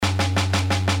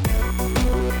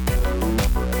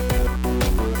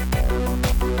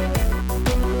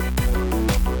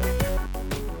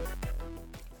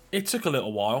It took a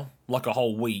little while, like a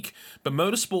whole week, but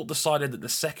Motorsport decided that the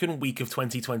second week of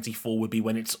 2024 would be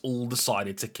when it's all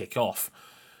decided to kick off.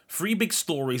 Three big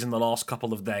stories in the last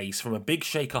couple of days, from a big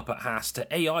shake-up at Haas to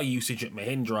AI usage at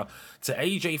Mahindra to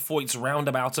AJ Foyt's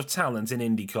roundabout of talent in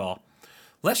IndyCar.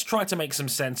 Let's try to make some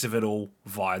sense of it all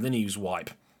via the Newswipe.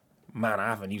 Man, I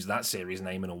haven't used that series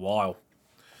name in a while.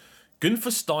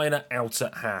 Gunther Steiner out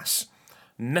at Haas.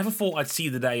 Never thought I'd see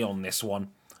the day on this one.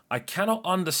 I cannot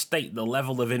understate the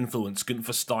level of influence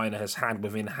Gunther Steiner has had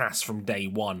within Haas from day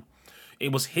one.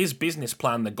 It was his business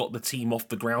plan that got the team off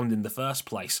the ground in the first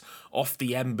place, off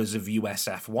the embers of US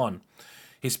F1.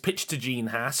 His pitch to Gene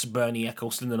Haas, Bernie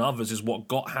Eccleston and others is what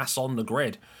got Haas on the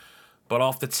grid. But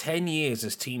after 10 years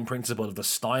as team principal of the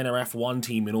Steiner F1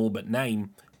 team in all but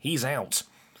name, he's out.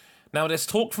 Now there's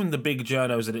talk from the big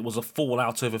journos that it was a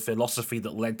fallout over philosophy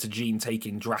that led to Gene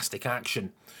taking drastic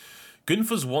action.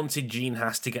 Gunther's wanted Gene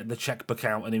Haas to get the checkbook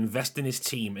out and invest in his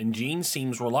team, and Gene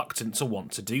seems reluctant to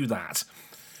want to do that.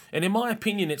 And in my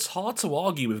opinion, it's hard to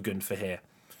argue with Gunther here.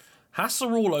 Haas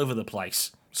are all over the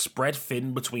place, spread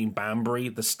thin between Banbury,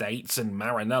 the States, and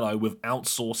Maranello with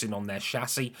outsourcing on their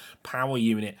chassis, power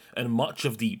unit, and much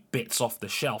of the bits off the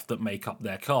shelf that make up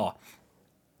their car.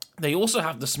 They also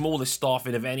have the smallest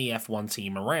staffing of any F1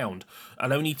 team around,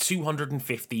 and only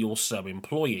 250 or so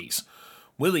employees.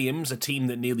 Williams, a team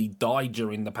that nearly died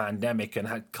during the pandemic and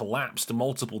had collapsed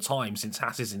multiple times since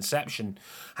Haas's inception,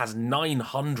 has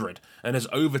 900 and has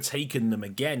overtaken them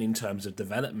again in terms of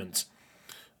development.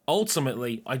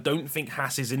 Ultimately, I don't think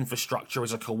Haas's infrastructure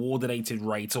is a coordinated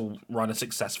way to run a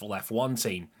successful F1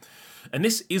 team. And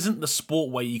this isn't the sport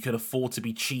where you can afford to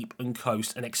be cheap and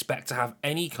coast and expect to have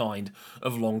any kind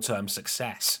of long-term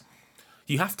success.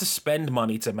 You have to spend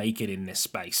money to make it in this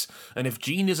space, and if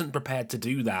Gene isn't prepared to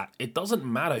do that, it doesn't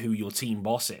matter who your team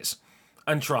boss is.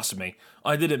 And trust me,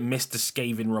 I didn't miss the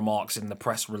scathing remarks in the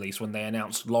press release when they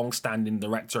announced long-standing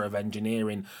Director of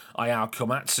Engineering Ayao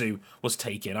Komatsu was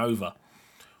taking over.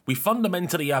 "We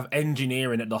fundamentally have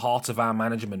engineering at the heart of our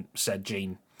management," said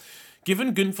Gene.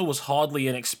 Given Gunther was hardly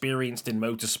inexperienced in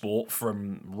motorsport,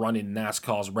 from running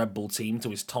NASCAR's Red Bull team to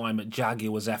his time at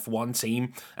Jaguar's F1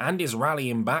 team and his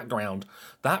rallying background,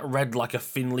 that read like a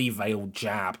thinly veiled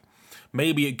jab.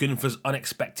 Maybe at Gunther's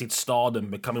unexpected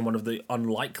stardom, becoming one of the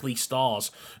unlikely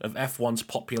stars of F1's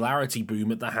popularity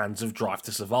boom at the hands of Drive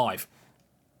to Survive.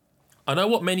 I know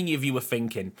what many of you are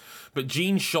thinking, but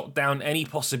Gene shot down any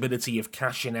possibility of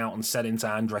cashing out and selling to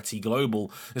Andretti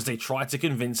Global as they tried to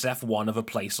convince F1 of a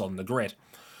place on the grid.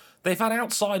 They've had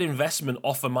outside investment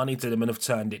offer money to them and have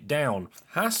turned it down.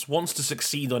 Haas wants to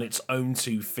succeed on its own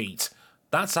 2 feet.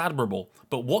 That's admirable,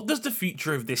 but what does the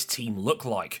future of this team look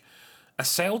like? A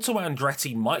sale to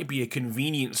Andretti might be a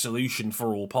convenient solution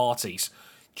for all parties.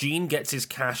 Gene gets his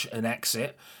cash and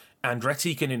exit.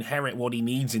 Andretti can inherit what he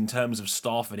needs in terms of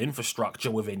staff and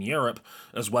infrastructure within Europe,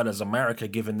 as well as America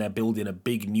given they're building a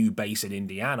big new base in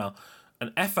Indiana,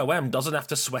 and FOM doesn't have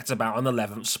to sweat about an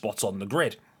 11th spot on the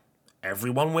grid.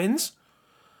 Everyone wins?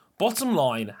 Bottom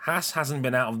line, Haas hasn't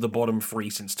been out of the bottom 3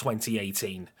 since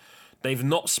 2018. They've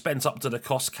not spent up to the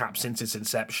cost cap since its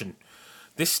inception.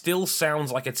 This still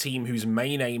sounds like a team whose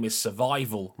main aim is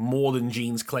survival, more than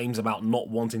Gene's claims about not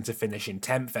wanting to finish in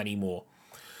 10th anymore.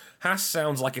 Haas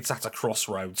sounds like it's at a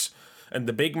crossroads, and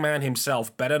the big man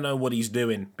himself better know what he's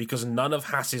doing, because none of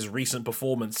Haas's recent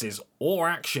performances or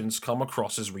actions come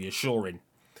across as reassuring.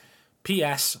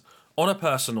 P.S. On a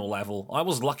personal level, I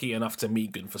was lucky enough to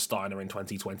meet Gunther Steiner in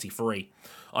 2023.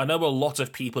 I know a lot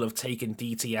of people have taken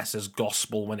DTS as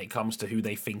gospel when it comes to who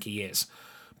they think he is,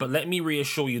 but let me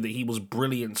reassure you that he was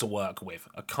brilliant to work with,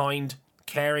 a kind,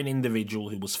 caring individual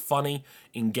who was funny,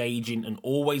 engaging, and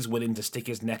always willing to stick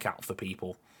his neck out for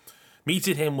people.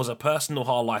 Meeting him was a personal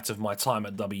highlight of my time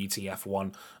at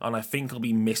WTF1, and I think he'll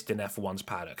be missed in F1's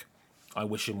paddock. I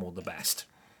wish him all the best.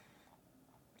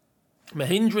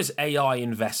 Mahindra's AI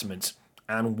investment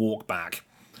and walk back.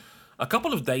 A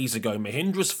couple of days ago,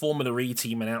 Mahindra's Formula E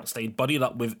team announced they'd buddied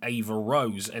up with Ava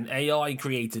Rose, an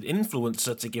AI-created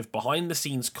influencer, to give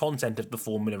behind-the-scenes content of the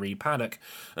Formula E paddock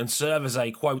and serve as a,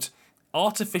 quote,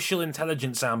 artificial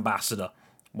intelligence ambassador,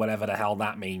 whatever the hell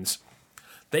that means.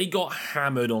 They got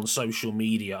hammered on social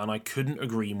media, and I couldn't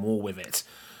agree more with it.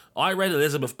 I read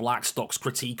Elizabeth Blackstock's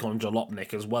critique on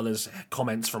Jalopnik, as well as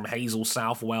comments from Hazel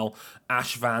Southwell,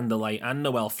 Ash Vanderlei, and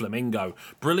Noel Flamingo,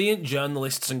 brilliant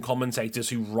journalists and commentators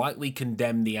who rightly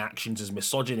condemn the actions as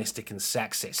misogynistic and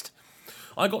sexist.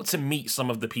 I got to meet some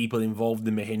of the people involved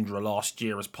in Mahindra last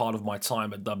year as part of my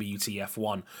time at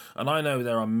WTF1, and I know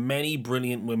there are many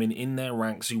brilliant women in their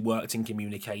ranks who worked in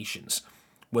communications.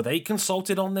 Were they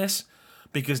consulted on this?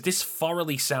 Because this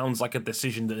thoroughly sounds like a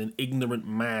decision that an ignorant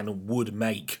man would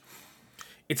make.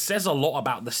 It says a lot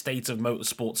about the state of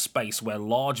motorsport space, where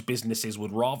large businesses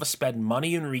would rather spend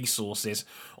money and resources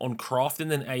on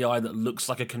crafting an AI that looks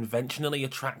like a conventionally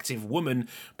attractive woman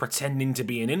pretending to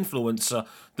be an influencer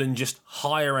than just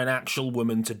hire an actual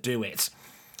woman to do it.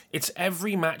 It's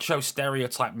every macho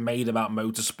stereotype made about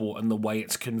motorsport and the way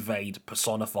it's conveyed,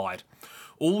 personified.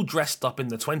 All dressed up in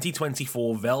the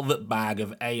 2024 velvet bag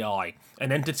of AI,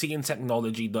 an entity and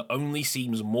technology that only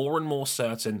seems more and more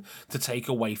certain to take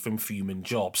away from human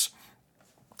jobs.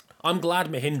 I'm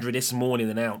glad Mahindra this morning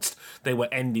announced they were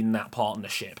ending that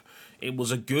partnership. It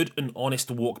was a good and honest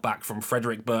walk back from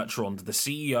Frederick Bertrand, the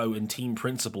CEO and team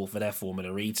principal for their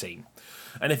Formula E team.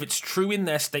 And if it's true in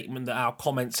their statement that our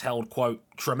comments held, quote,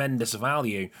 tremendous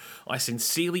value, I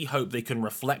sincerely hope they can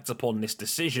reflect upon this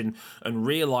decision and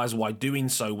realise why doing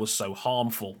so was so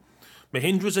harmful.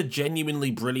 Mahindra's a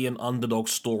genuinely brilliant underdog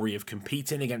story of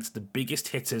competing against the biggest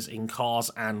hitters in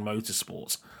cars and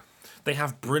motorsports. They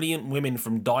have brilliant women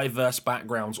from diverse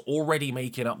backgrounds already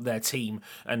making up their team,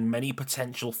 and many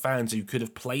potential fans who could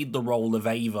have played the role of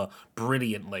Ava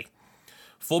brilliantly.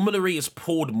 Formula E has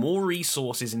poured more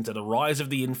resources into the rise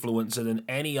of the influencer than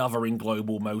any other in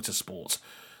global motorsport.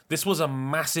 This was a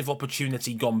massive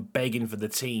opportunity gone begging for the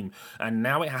team, and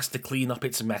now it has to clean up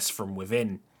its mess from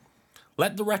within.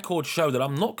 Let the record show that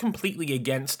I'm not completely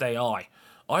against AI.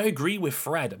 I agree with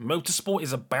Fred, motorsport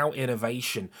is about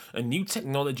innovation, and new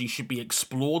technology should be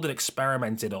explored and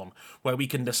experimented on, where we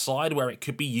can decide where it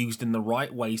could be used in the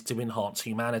right ways to enhance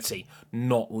humanity,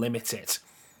 not limit it.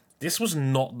 This was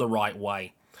not the right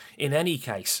way. In any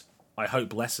case, I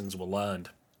hope lessons were learned.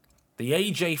 The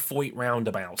AJ Foyt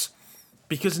roundabout.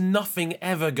 Because nothing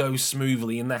ever goes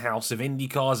smoothly in the house of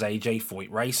IndyCar's AJ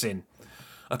Foyt Racing.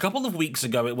 A couple of weeks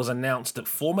ago, it was announced that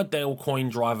former Dale Coyne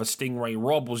driver Stingray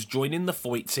Robb was joining the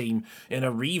Foyt team in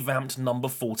a revamped number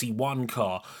 41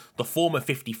 car, the former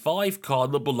 55 car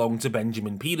that belonged to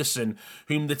Benjamin Peterson,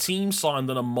 whom the team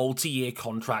signed on a multi-year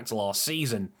contract last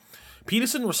season.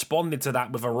 Peterson responded to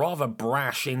that with a rather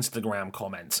brash Instagram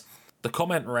comment. The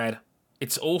comment read,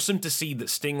 "It's awesome to see that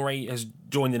Stingray has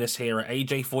joined us here at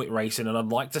AJ Foyt Racing, and I'd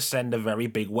like to send a very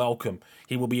big welcome.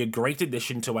 He will be a great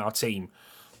addition to our team.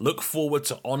 Look forward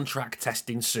to on-track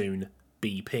testing soon,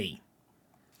 BP."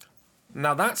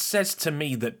 Now that says to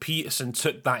me that Peterson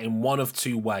took that in one of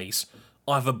two ways.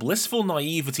 Either blissful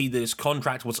naivety that his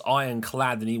contract was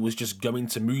ironclad and he was just going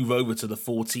to move over to the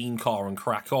 14 car and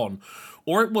crack on,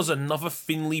 or it was another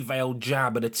thinly veiled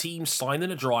jab at a team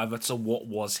signing a driver to what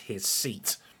was his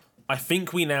seat. I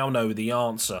think we now know the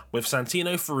answer, with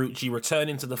Santino Ferrucci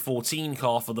returning to the 14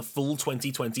 car for the full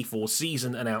 2024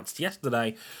 season announced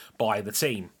yesterday by the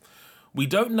team. We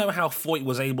don't know how Foyt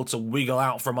was able to wiggle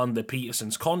out from under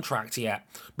Peterson's contract yet,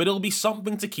 but it'll be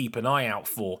something to keep an eye out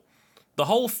for. The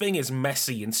whole thing is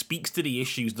messy and speaks to the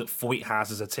issues that Foyt has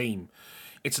as a team.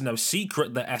 It's no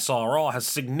secret that SRR has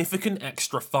significant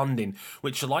extra funding,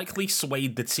 which likely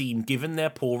swayed the team given their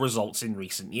poor results in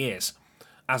recent years.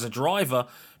 As a driver,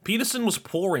 Peterson was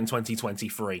poor in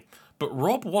 2023, but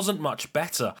Robb wasn't much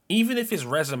better, even if his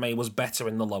resume was better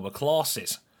in the lower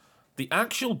classes. The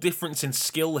actual difference in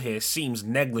skill here seems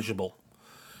negligible.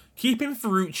 Keeping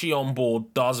Ferrucci on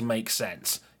board does make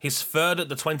sense. His third at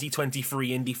the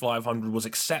 2023 Indy 500 was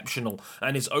exceptional,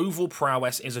 and his overall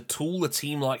prowess is a tool a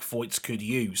team like Foyt's could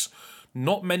use.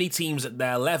 Not many teams at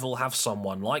their level have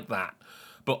someone like that.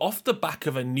 But off the back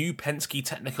of a new Penske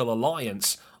technical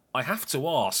alliance, I have to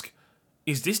ask,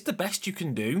 is this the best you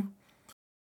can do?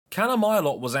 Callum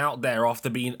Ilott was out there after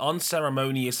being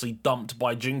unceremoniously dumped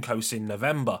by Juncos in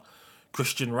November.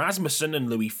 Christian Rasmussen and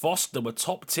Louis Foster were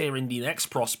top-tier Indy Next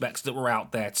prospects that were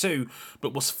out there too,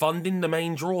 but was funding the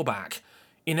main drawback.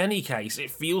 In any case, it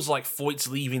feels like Foyt's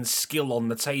leaving skill on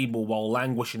the table while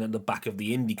languishing at the back of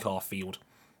the IndyCar field.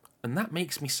 And that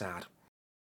makes me sad.